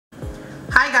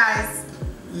Hi guys,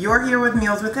 you're here with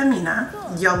Meals with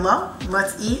Amina. Yalla,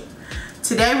 let's eat.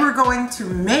 Today we're going to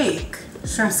make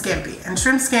shrimp scampi. And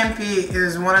shrimp scampi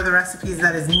is one of the recipes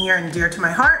that is near and dear to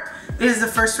my heart. It is the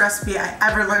first recipe I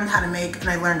ever learned how to make, and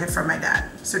I learned it from my dad.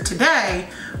 So today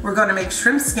we're going to make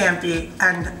shrimp scampi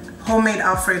and homemade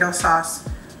Alfredo sauce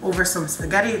over some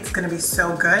spaghetti. It's going to be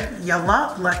so good.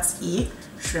 Yalla, let's eat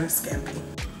shrimp scampi.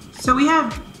 So we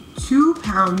have 2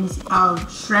 pounds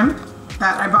of shrimp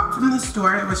that I bought from the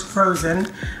store. It was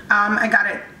frozen. I got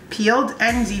it peeled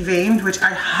and deveined, which I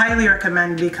highly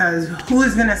recommend because who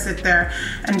is gonna sit there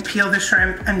and peel the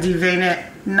shrimp and devein it?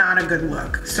 Not a good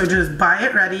look. So just buy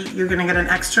it ready. You're gonna get an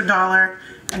extra $1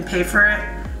 and pay for it.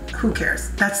 Who cares?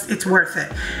 It's worth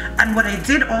it. And what I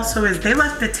did also is they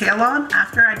left the tail on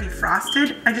after I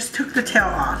defrosted. I just took the tail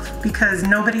off because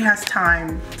nobody has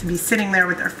time to be sitting there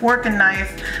with their fork and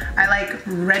knife. I like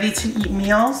ready to eat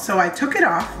meals, so I took it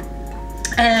off.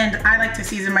 And I like to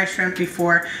season my shrimp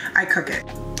before I cook it.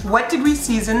 What did we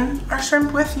season our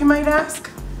shrimp with, you might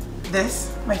ask?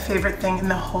 This, my favorite thing in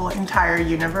the whole entire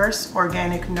universe,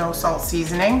 organic no salt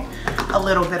seasoning. A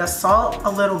little bit of salt, a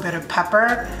little bit of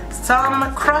pepper,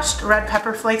 some crushed red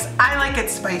pepper flakes. I like it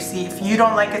spicy. If you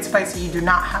don't like it spicy, you do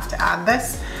not have to add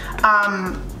this.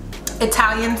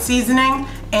 Italian seasoning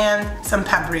and some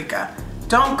paprika.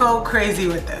 Don't go crazy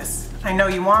with this. I know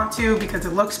you want to because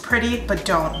it looks pretty, but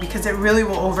don't, because it really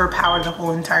will overpower the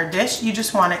whole entire dish. You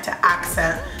just want it to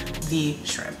accent the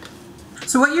shrimp.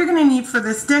 So what you're gonna need for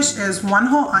this dish is 1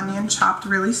 whole onion chopped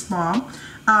really small.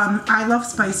 I love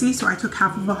spicy, so I took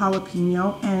half of a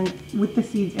jalapeno and with the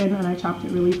seeds in, and I chopped it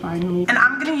really finely. And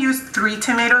I'm gonna use 3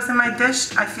 tomatoes in my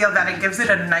dish. I feel that it gives it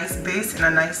a nice base and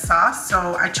a nice sauce.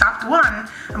 So I chopped 1,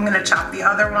 I'm gonna chop the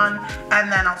other one,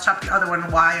 and then I'll chop the other one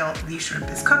while the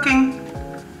shrimp is cooking.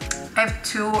 I have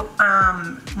 2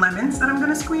 lemons that I'm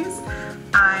gonna squeeze.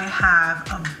 I have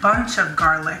a bunch of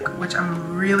garlic, which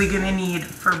I'm really gonna need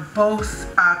for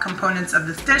both components of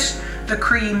this dish, the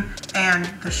cream and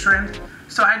the shrimp.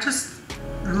 So I just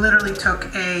literally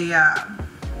took a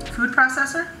food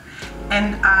processor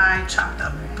and I chopped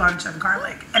a bunch of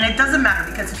garlic. And it doesn't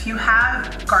matter because if you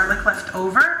have garlic left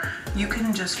over, you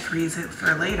can just freeze it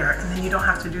for later and then you don't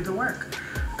have to do the work.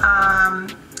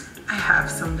 I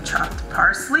have some chopped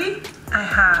parsley, I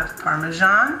have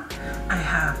Parmesan, I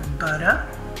have butter,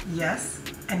 yes,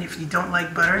 and if you don't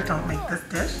like butter, don't make this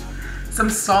dish. Some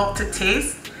salt to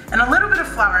taste, and a little bit of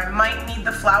flour. I might need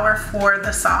the flour for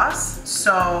the sauce,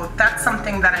 so that's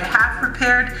something that I have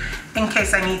prepared in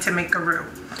case I need to make a roux.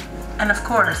 And of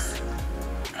course,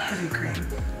 heavy cream.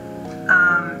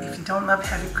 If you don't love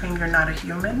heavy cream, you're not a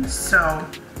human, so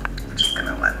I'm just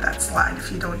gonna let that slide if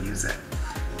you don't use it.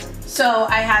 So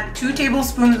I had 2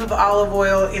 tablespoons of olive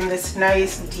oil in this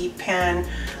nice deep pan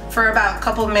for about a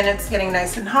couple minutes, getting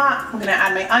nice and hot. I'm gonna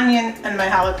add my onion and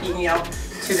my jalapeno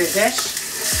to the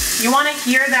dish. You wanna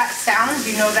hear that sound,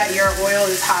 you know that your oil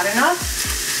is hot enough.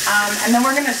 And then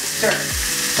we're gonna stir.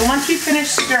 So once we finish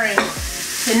stirring,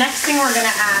 the next thing we're gonna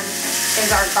add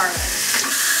is our garlic.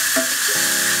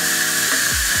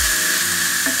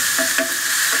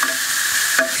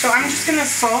 So I'm just gonna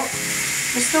salt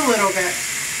just a little bit,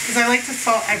 because I like to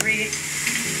salt every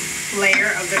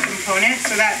layer of the component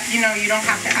so that, you know, you don't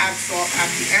have to add salt at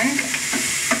the end.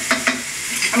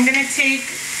 I'm gonna take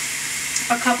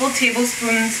a couple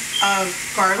tablespoons of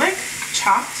garlic,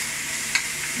 chopped.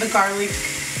 The garlic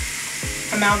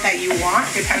amount that you want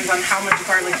depends on how much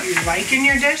garlic you like in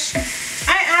your dish.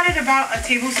 I added about 1.5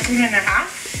 tablespoons.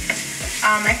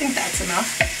 I think that's enough.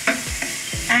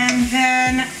 And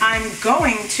then I'm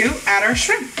going to add our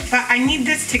shrimp, but I need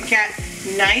this to get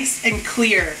nice and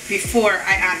clear before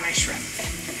I add my shrimp.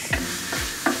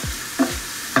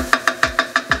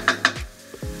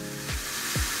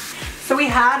 So we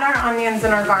had our onions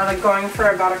and our garlic going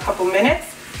for about a couple minutes.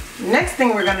 Next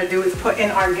thing we're gonna do is put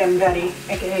in our gambetti,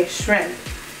 aka shrimp,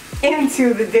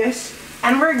 into the dish.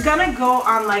 And we're gonna go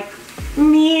on like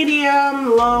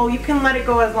medium, low. You can let it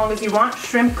go as long as you want.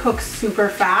 Shrimp cooks super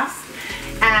fast.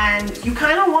 And you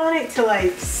kind of want it to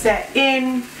like set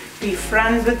in, be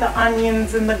friends with the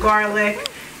onions and the garlic,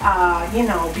 you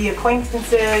know, be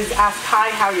acquaintances, ask hi,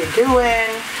 how you doing.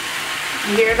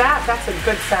 You hear that? That's a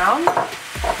good sound.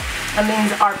 That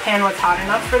means our pan was hot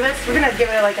enough for this. We're gonna give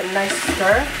it like a nice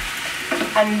stir.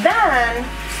 And then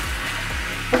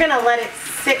we're gonna let it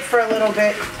sit for a little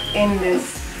bit in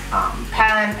this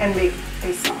pan and make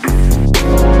a sauce.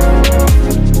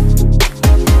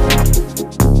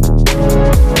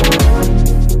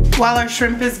 While our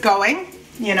shrimp is going,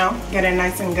 you know, get it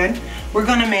nice and good, we're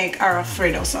gonna make our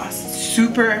Alfredo sauce.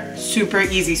 Super, super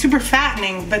easy. Super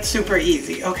fattening, but super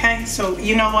easy, okay? So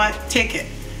you know what? Take it.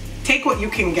 take what you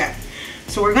can get.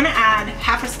 So we're gonna add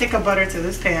half a stick of butter to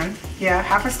this pan. Yeah,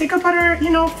 half a stick of butter, you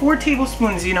know, 4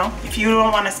 tablespoons, you know. If you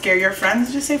don't wanna scare your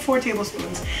friends, just say 4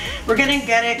 tablespoons. We're gonna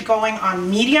get it going on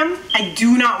medium. I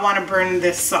do not wanna burn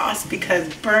this sauce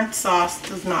because burnt sauce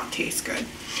does not taste good.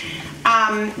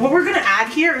 What we're gonna add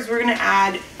here is we're gonna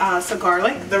add some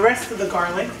garlic. The rest of the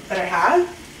garlic that I have,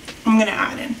 I'm gonna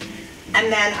add in.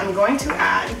 And then I'm going to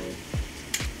add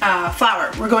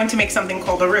flour. We're going to make something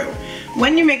called a roux.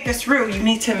 When you make this roux, you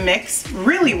need to mix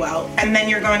really well, and then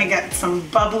you're going to get some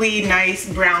bubbly,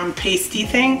 nice brown pasty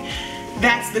thing.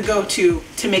 That's the go-to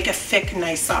to make a thick,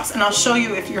 nice sauce. And I'll show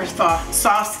you if your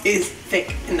sauce is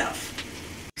thick enough.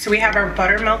 So we have our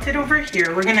butter melted over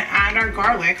here. We're gonna add our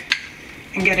garlic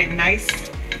and get it nice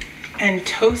and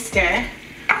toasted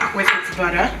with its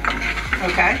butter,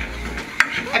 okay?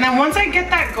 And then once I get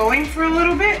that going for a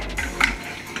little bit,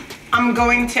 I'm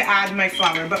going to add my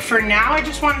flour. But for now, I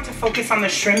just wanted to focus on the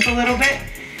shrimp a little bit.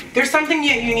 There's something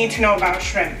you need to know about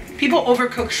shrimp. People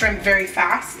overcook shrimp very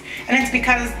fast, and it's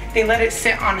because they let it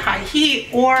sit on high heat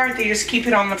or they just keep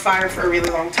it on the fire for a really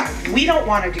long time. We don't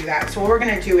want to do that. So what we're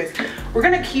gonna do is we're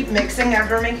gonna keep mixing as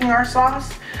we're making our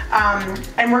sauce,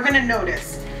 and we're gonna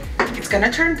notice it's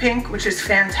gonna turn pink, which is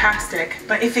fantastic,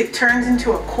 but if it turns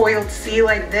into a coiled sea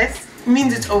like this, it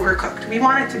means it's overcooked. We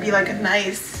want it to be like a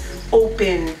nice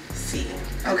open sea,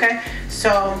 okay?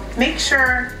 So make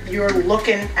sure you're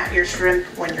looking at your shrimp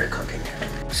when you're cooking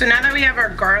it. So now that we have our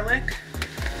garlic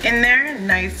in there,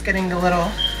 nice, getting a little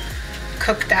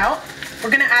cooked out, we're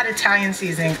gonna add Italian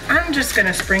seasoning. I'm just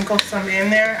gonna sprinkle some in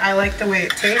there. I like the way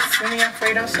it tastes in the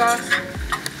Alfredo sauce.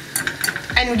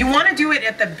 And you wanna do it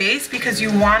at the base because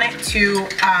you want it to,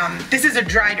 this is a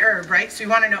dried herb, right? So you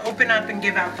want it to open up and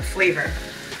give out the flavor.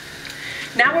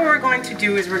 Now what we're going to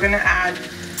do is we're gonna add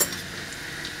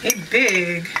a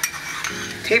big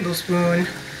tablespoon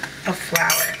of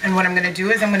flour. And what I'm gonna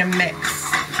do is I'm gonna mix.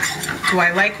 Do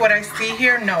I like what I see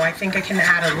here? No, I think I can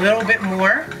add a little bit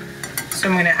more. So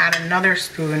I'm gonna add another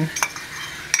spoon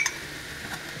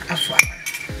of flour.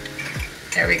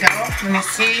 There we go. Let me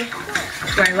see.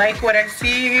 Do I like what I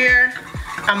see here?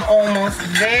 I'm almost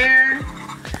there.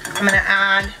 I'm gonna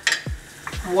add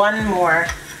one more,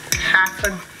 half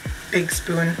a big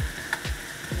spoon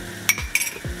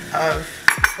of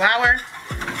flour,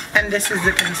 and this is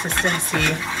the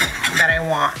consistency that I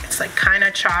want. It's like kind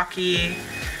of chalky,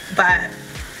 but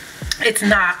it's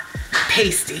not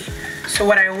pasty. So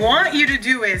what I want you to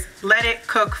do is let it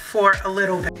cook for a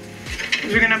little bit.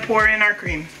 We're gonna pour in our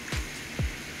cream,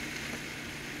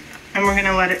 and we're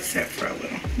gonna let it sit for a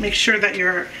little. Make sure that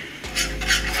your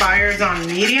fire's on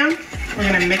medium.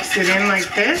 We're gonna mix it in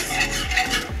like this,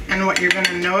 and what you're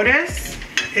gonna notice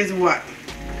is what?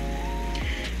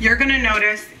 You're gonna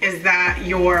notice is that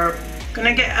you're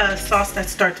gonna get a sauce that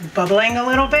starts bubbling a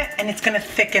little bit, and it's gonna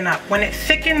thicken up. When it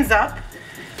thickens up,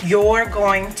 you're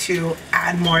going to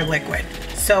add more liquid,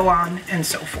 so on and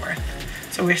so forth.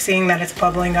 So we're seeing that it's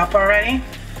bubbling up already.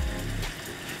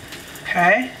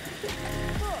 Okay.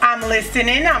 I'm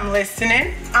listening, I'm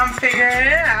figuring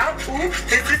it out. Oops,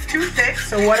 this is too thick,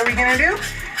 so what are we gonna do?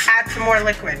 Add some more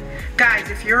liquid. Guys,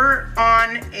 if you're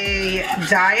on a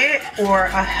diet or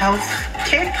a health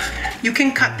kick, you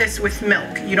can cut this with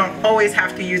milk. You don't always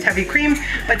have to use heavy cream,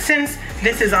 but since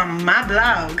this is on my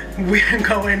blog, we're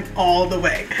going all the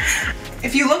way.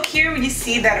 If you look here, you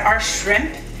see that our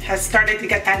shrimp has started to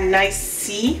get that nice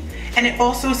sea, and it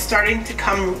also starting to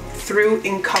come through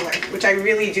in color, which I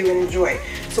really do enjoy.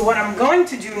 So what I'm going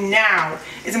to do now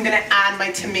is I'm gonna add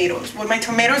my tomatoes. What my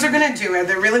tomatoes are gonna do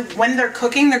is when they're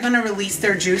cooking, they're gonna release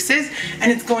their juices,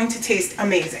 and it's going to taste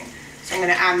amazing. So I'm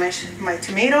gonna add my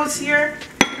tomatoes here,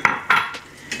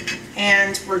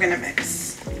 and we're gonna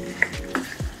mix.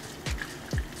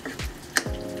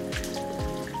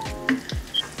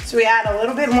 So we add a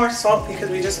little bit more salt because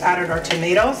we just added our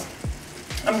tomatoes.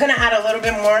 I'm gonna add a little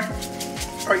bit more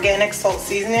organic salt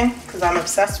seasoning because I'm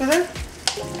obsessed with it.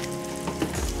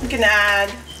 We can add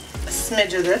a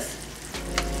smidge of this,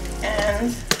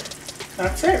 and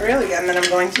that's it really, and then I'm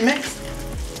going to mix.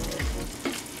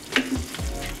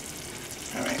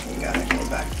 All right, we gotta go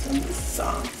back to the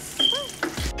sauce.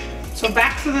 So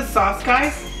back to the sauce,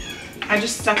 guys. I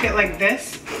just stuck it like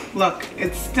this. Look,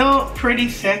 it's still pretty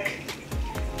thick,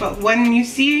 but when you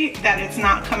see that it's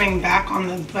not coming back on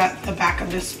the back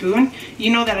of the spoon,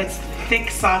 you know that it's thick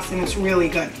sauce and it's really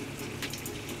good.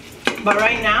 But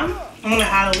right now, I'm gonna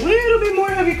add a little bit more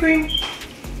heavy cream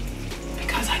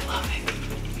because I love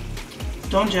it.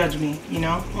 Don't judge me, you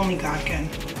know, only God can.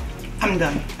 I'm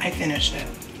done, I finished it.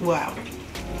 Wow.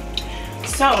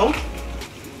 So,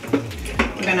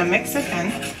 we're gonna mix it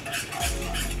in.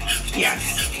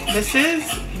 Yes, this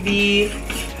is the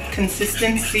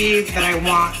consistency that I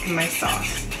want in my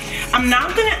sauce. I'm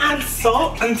not gonna add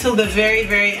salt until the very,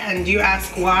 very end. You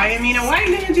ask why, Amina? Why are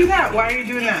you gonna do that? Why are you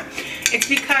doing that? It's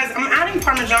because I'm adding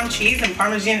Parmesan cheese, and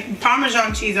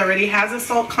Parmesan cheese already has a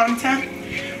salt content.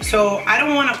 So I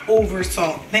don't want to over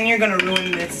salt. Then you're gonna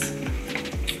ruin this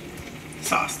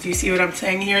sauce. Do you see what I'm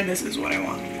saying here? This is what I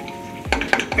want.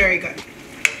 Very good.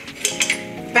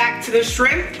 Back to the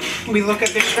shrimp. We look at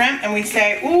the shrimp and we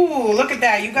say, ooh, look at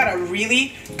that. You got a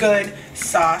really good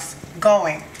sauce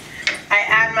going. I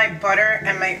add my butter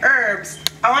and my herbs.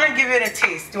 I want to give it a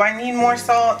taste. Do I need more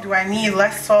salt? Do I need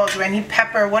less salt? Do I need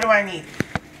pepper? What do I need?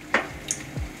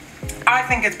 I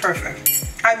think it's perfect.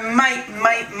 I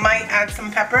might add some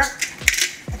pepper.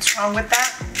 What's wrong with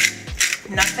that?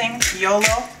 Nothing.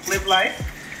 YOLO. Live life.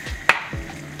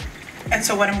 And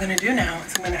so what I'm going to do now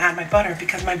is I'm going to add my butter,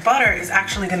 because my butter is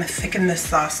actually going to thicken this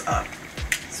sauce up.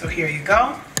 So here you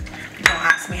go. Don't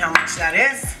ask me how much that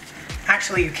is.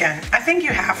 Actually, you can. I think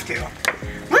you have to.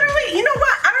 Literally, you know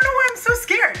what? I don't know why I'm so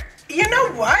scared. You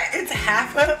know what? It's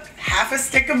half a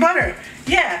stick of butter.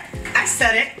 Yeah, I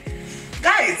said it.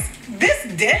 Guys, this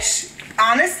dish,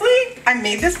 honestly, I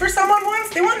made this for someone once.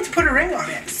 They wanted to put a ring on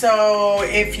it. So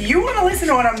if you want to listen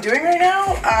to what I'm doing right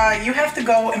now, you have to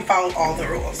go and follow all the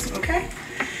rules, okay?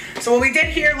 So what we did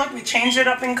here, look, we changed it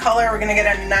up in color. We're gonna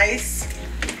get a nice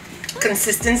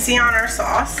consistency on our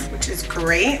sauce, which is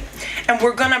great. And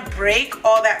we're gonna break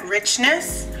all that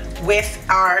richness with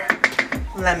our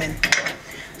lemon.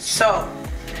 So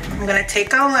I'm gonna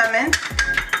take a lemon.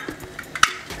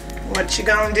 What you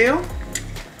gonna do?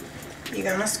 You're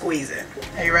gonna squeeze it.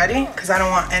 Are you ready? Because I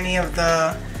don't want any of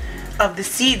the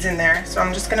seeds in there. So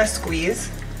I'm just gonna squeeze.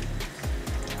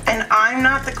 And I'm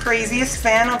not the craziest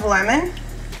fan of lemon.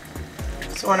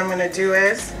 So what I'm gonna do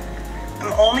is,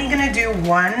 I'm only gonna do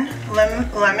one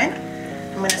lemon.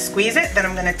 I'm gonna squeeze it, then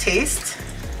I'm gonna taste.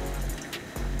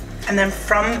 And then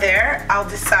from there, I'll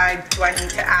decide, do I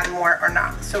need to add more or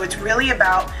not? So it's really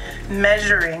about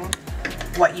measuring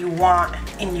what you want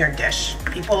in your dish.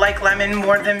 People like lemon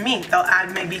more than me. They'll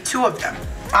add maybe 2 of them.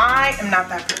 I am not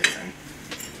that person.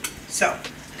 So,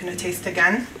 I'm gonna taste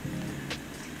again.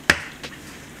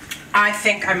 I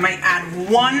think I might add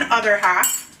 1 other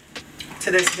half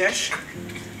to this dish.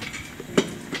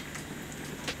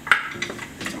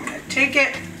 So I'm gonna take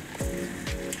it,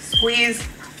 squeeze,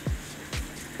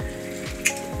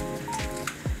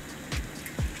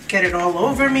 get it all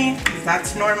over me, because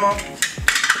that's normal.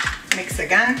 Mix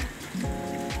again.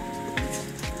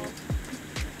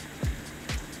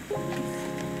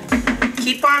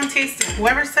 Keep on tasting.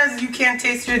 Whoever says you can't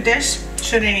taste your dish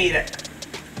shouldn't eat it.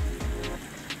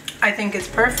 I think it's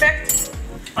perfect.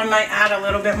 I might add a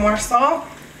little bit more salt.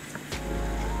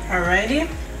 Alrighty.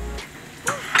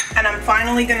 And I'm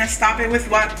finally gonna stop it with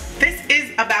what? This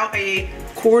is about a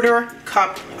 1/4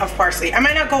 cup of parsley. I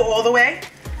might not go all the way,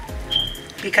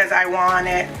 because I want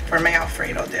it for my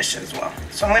Alfredo dish as well.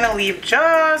 So I'm gonna leave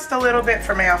just a little bit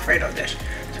for my Alfredo dish.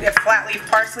 So we have flat leaf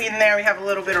parsley in there, we have a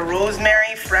little bit of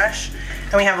rosemary fresh,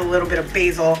 and we have a little bit of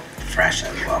basil fresh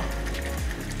as well.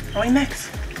 And we mix.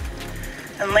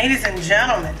 And ladies and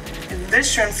gentlemen, is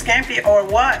this shrimp scampi or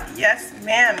what? Yes,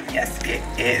 ma'am, yes it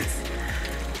is.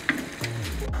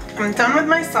 I'm done with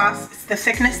my sauce. It's the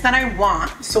thickness that I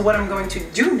want. So what I'm going to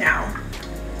do now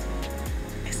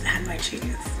is add my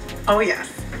cheese. Oh yes,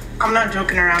 I'm not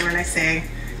joking around when I say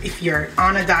if you're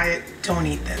on a diet, don't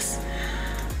eat this.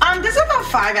 This is about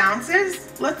 5 ounces.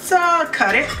 Let's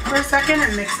cut it for a second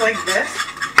and mix like this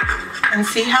and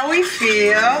see how we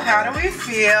feel. How do we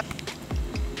feel?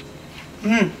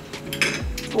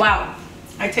 Wow,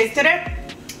 I tasted it.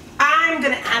 I'm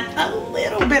gonna add a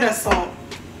little bit of salt,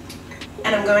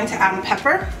 and I'm going to add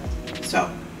pepper. So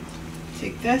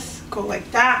take this, go like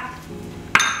that.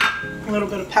 A little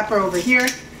bit of pepper over here.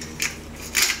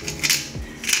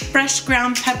 Fresh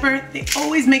ground pepper. They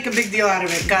always make a big deal out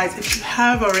of it. Guys, if you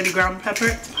have already ground pepper,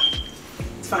 it's fine.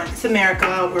 It's fine. It's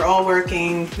America. We're all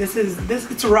working.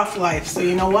 It's a rough life. So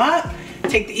you know what?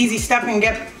 Take the easy step and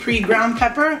get pre-ground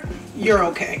pepper. You're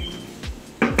okay.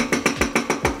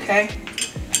 Okay.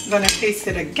 I'm gonna taste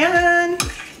it again.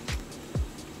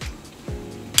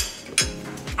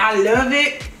 I love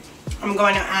it. I'm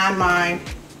going to add my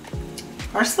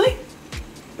parsley.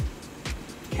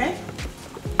 Okay.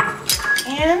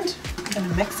 And I'm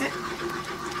gonna mix it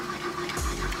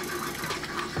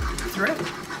through.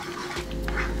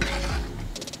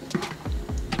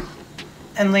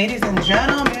 And ladies and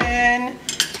gentlemen,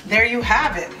 there you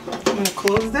have it. I'm gonna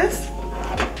close this.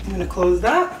 I'm gonna close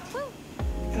that.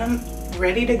 And I'm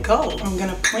ready to go. I'm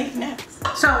gonna plate next.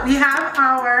 So we have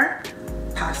our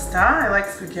pasta. I like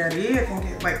spaghetti. I think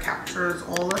it like captures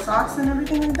all the sauce and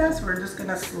everything like that. So we're just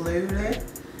gonna slowly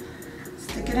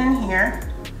stick it in here.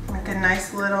 Make a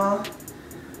nice little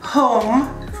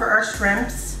home for our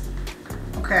shrimps.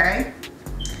 Okay.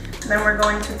 Then we're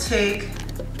going to take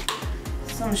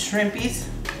some shrimpies,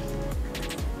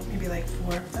 maybe like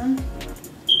 4 of them.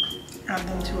 Add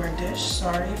them to our dish.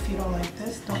 Sorry if you don't like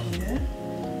this, don't eat it.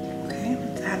 Okay,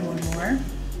 let's add one more.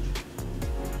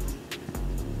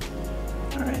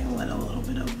 All right, let a little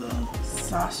bit of the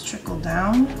sauce trickle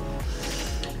down.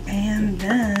 And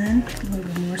then a little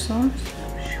bit more sauce.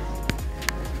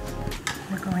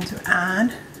 We're going to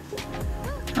add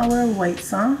our white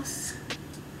sauce.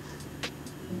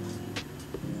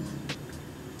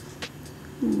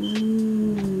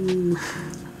 Ooh.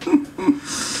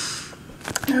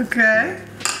 Okay,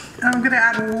 I'm gonna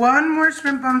add one more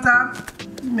shrimp on top.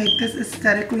 Make this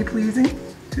aesthetically pleasing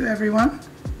to everyone.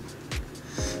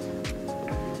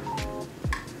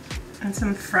 And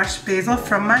some fresh basil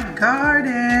from my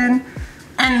garden.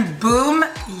 And boom,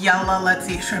 yalla, let's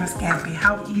eat shrimp scampi.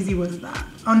 How easy was that?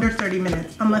 Under 30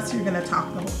 minutes, unless you're gonna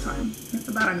talk the whole time. It's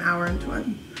about an hour and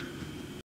 20.